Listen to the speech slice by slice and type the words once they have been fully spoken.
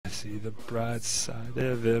see the bright side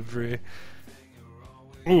of every...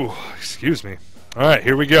 Ooh, excuse me. Alright,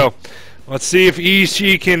 here we go. Let's see if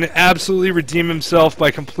Eishi can absolutely redeem himself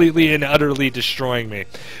by completely and utterly destroying me.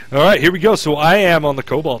 Alright, here we go. So I am on the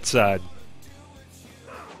Cobalt side.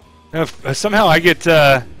 Now, somehow I get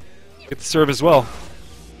to serve as well.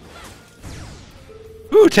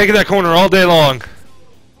 Ooh, taking that corner all day long.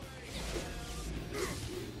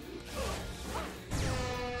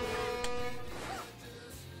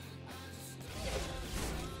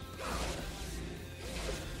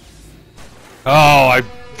 Oh, I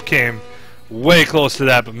came way close to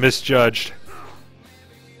that, but misjudged.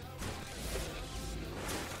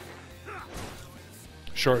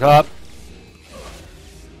 Short hop.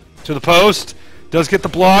 To the post. Does get the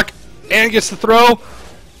block. And gets the throw.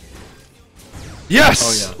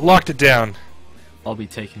 Yes! Oh, yeah. Locked it down. I'll be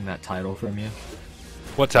taking that title from you.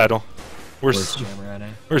 What title? Where's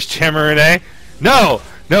Jammer? Where's Jammer? No!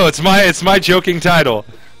 No, it's my joking title.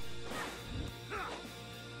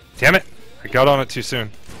 Damn it. I got on it too soon.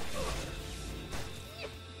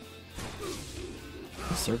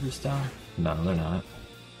 The server's down? No, they're not.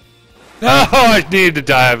 Oh, I needed to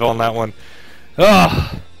dive on that one.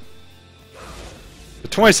 Oh. The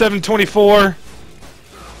 27-24.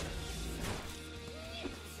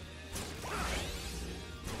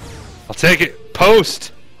 I'll take it.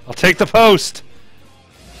 Post. I'll take the post.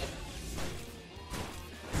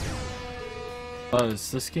 Is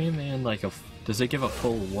this game in like a... Does it give a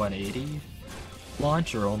full 180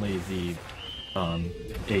 launch or only the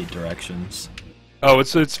 8 directions? Oh,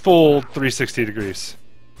 it's full 360 degrees.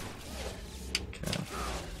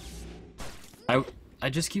 Okay. I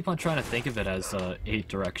just keep on trying to think of it as 8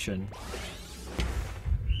 direction.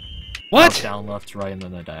 What? Up, down, left, right, and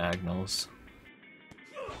then the diagonals.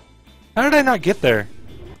 How did I not get there?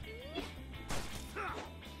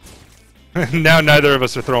 Now neither of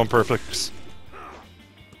us are throwing perfects.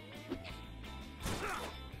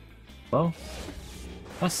 Well,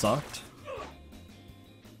 that sucked.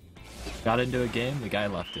 Got into a game, the guy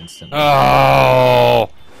left instantly. Oh,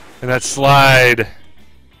 and that slide.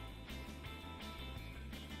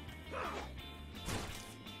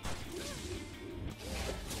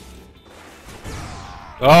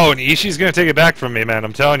 Oh, and Ishi's gonna take it back from me, man.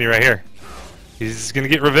 I'm telling you right here. He's gonna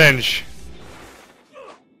get revenge.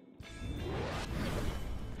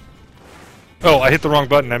 Oh, I hit the wrong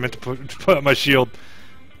button. I meant to put up my shield.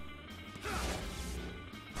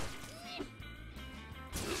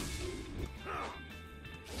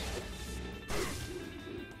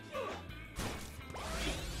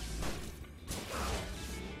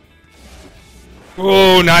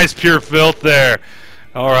 Oh, nice pure filth there.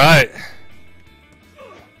 All right.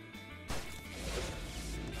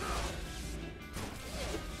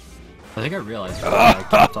 I think I realized I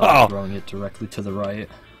kept on throwing it directly to the right.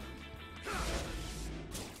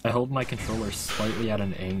 I hold my controller slightly at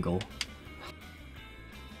an angle.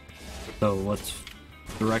 So what's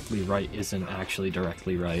directly right isn't actually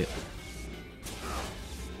directly right.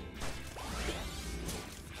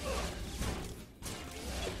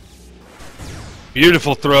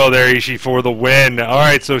 Beautiful throw there, Eishi, for the win.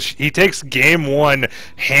 Alright, so he takes game 1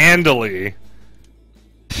 handily.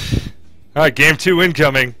 Alright, game 2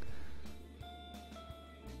 incoming.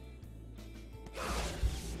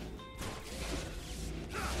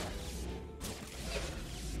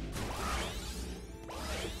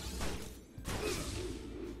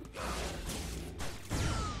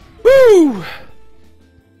 Woo!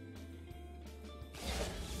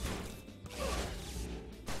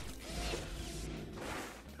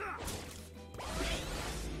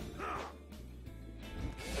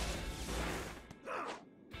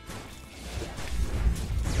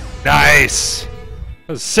 Nice!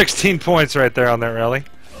 That was 16 points right there on that rally.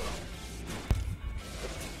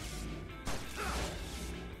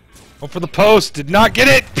 Went for the post, did not get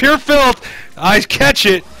it! Pure filth! I catch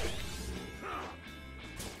it!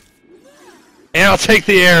 And I'll take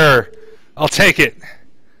the error. I'll take it.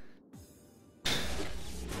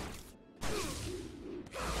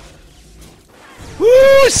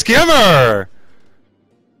 Woo! Skimmer!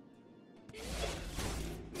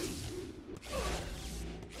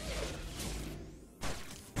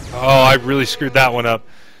 Oh, I really screwed that one up.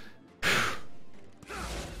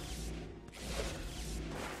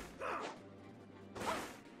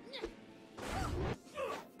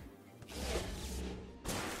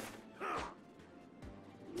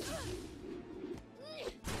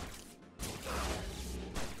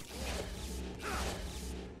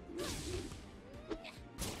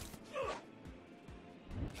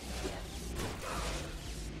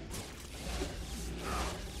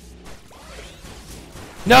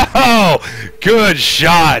 No! Good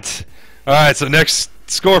shot! Alright, so next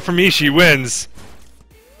score from Eishi wins.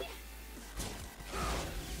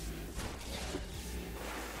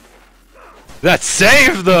 That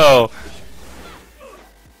save, though!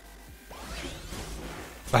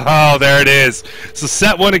 Oh, there it is. So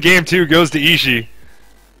set 1 of game 2 goes to Eishi.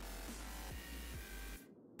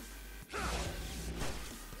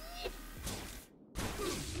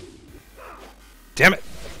 Damn it.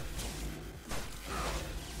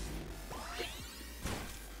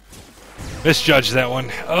 Misjudged that one.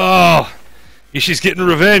 Oh! Ishi's getting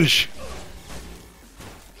revenge.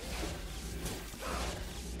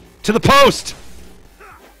 To the post!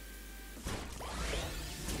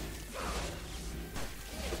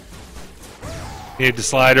 Needed to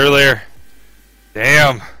slide earlier.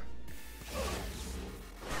 Damn.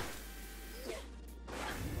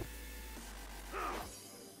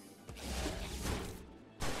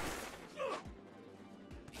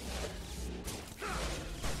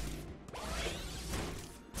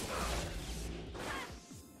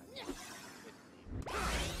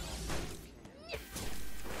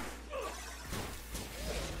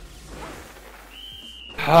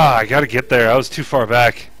 Ah, I gotta get there. I was too far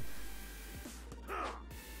back.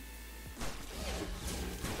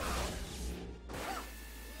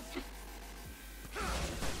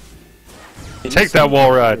 Take that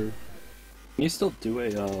wall ride. Can you still do a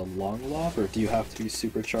long lob, or do you have to be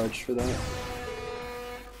supercharged for that?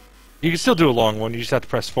 You can still do a long one. You just have to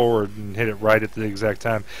press forward and hit it right at the exact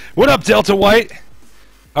time. What up, Delta White?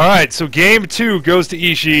 Alright, so game 2 goes to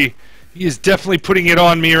Eishi. He is definitely putting it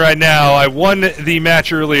on me right now. I won the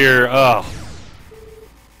match earlier. Oh.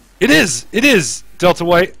 It is, Delta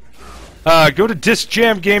White. Go to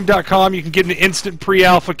discjamgame.com. You can get an instant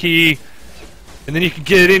pre-alpha key. And then you can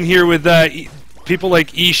get it in here with people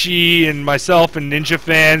like Eishi and myself and Ninja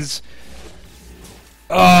fans.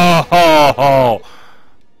 Oh.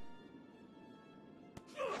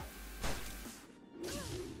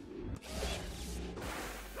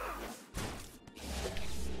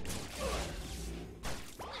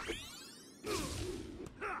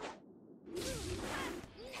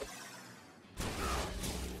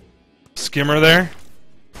 Skimmer there.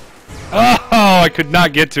 Oh, I could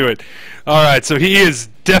not get to it. Alright, so he is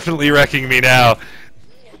definitely wrecking me now.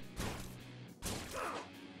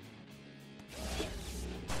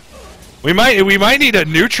 We might need a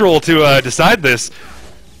neutral to decide this.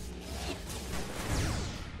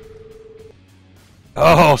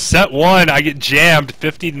 Oh, set 1, I get jammed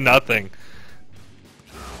 50-0.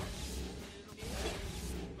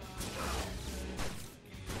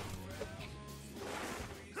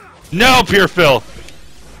 No, Pure Phil.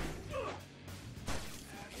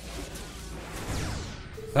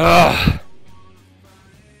 Ugh.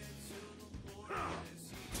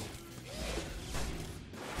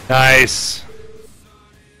 Nice.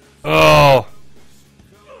 Oh.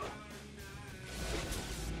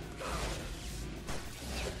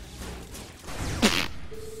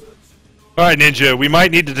 Alright, Ninja, we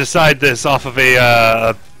might need to decide this off of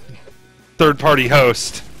a third-party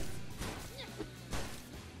host.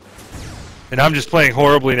 And I'm just playing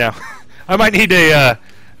horribly now. I might need a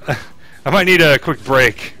quick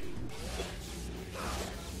break.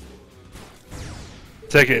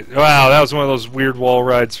 Take it. Wow, that was one of those weird wall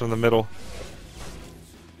rides from the middle.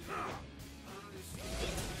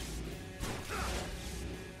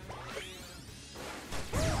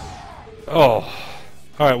 Oh.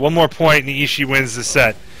 Alright, one more point and Eishi wins the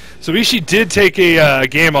set. So Eishi did take a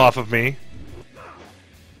game off of me.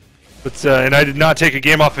 But, and I did not take a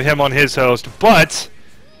game off of him on his host, but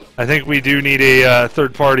I think we do need a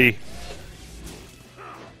third party.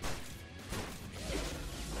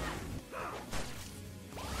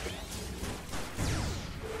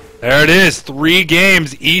 There it is, 3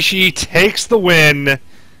 games. Eishi takes the win.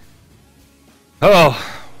 Oh,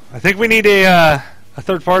 I think we need a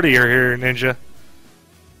third party here, Ninja.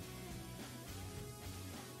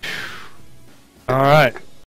 All right.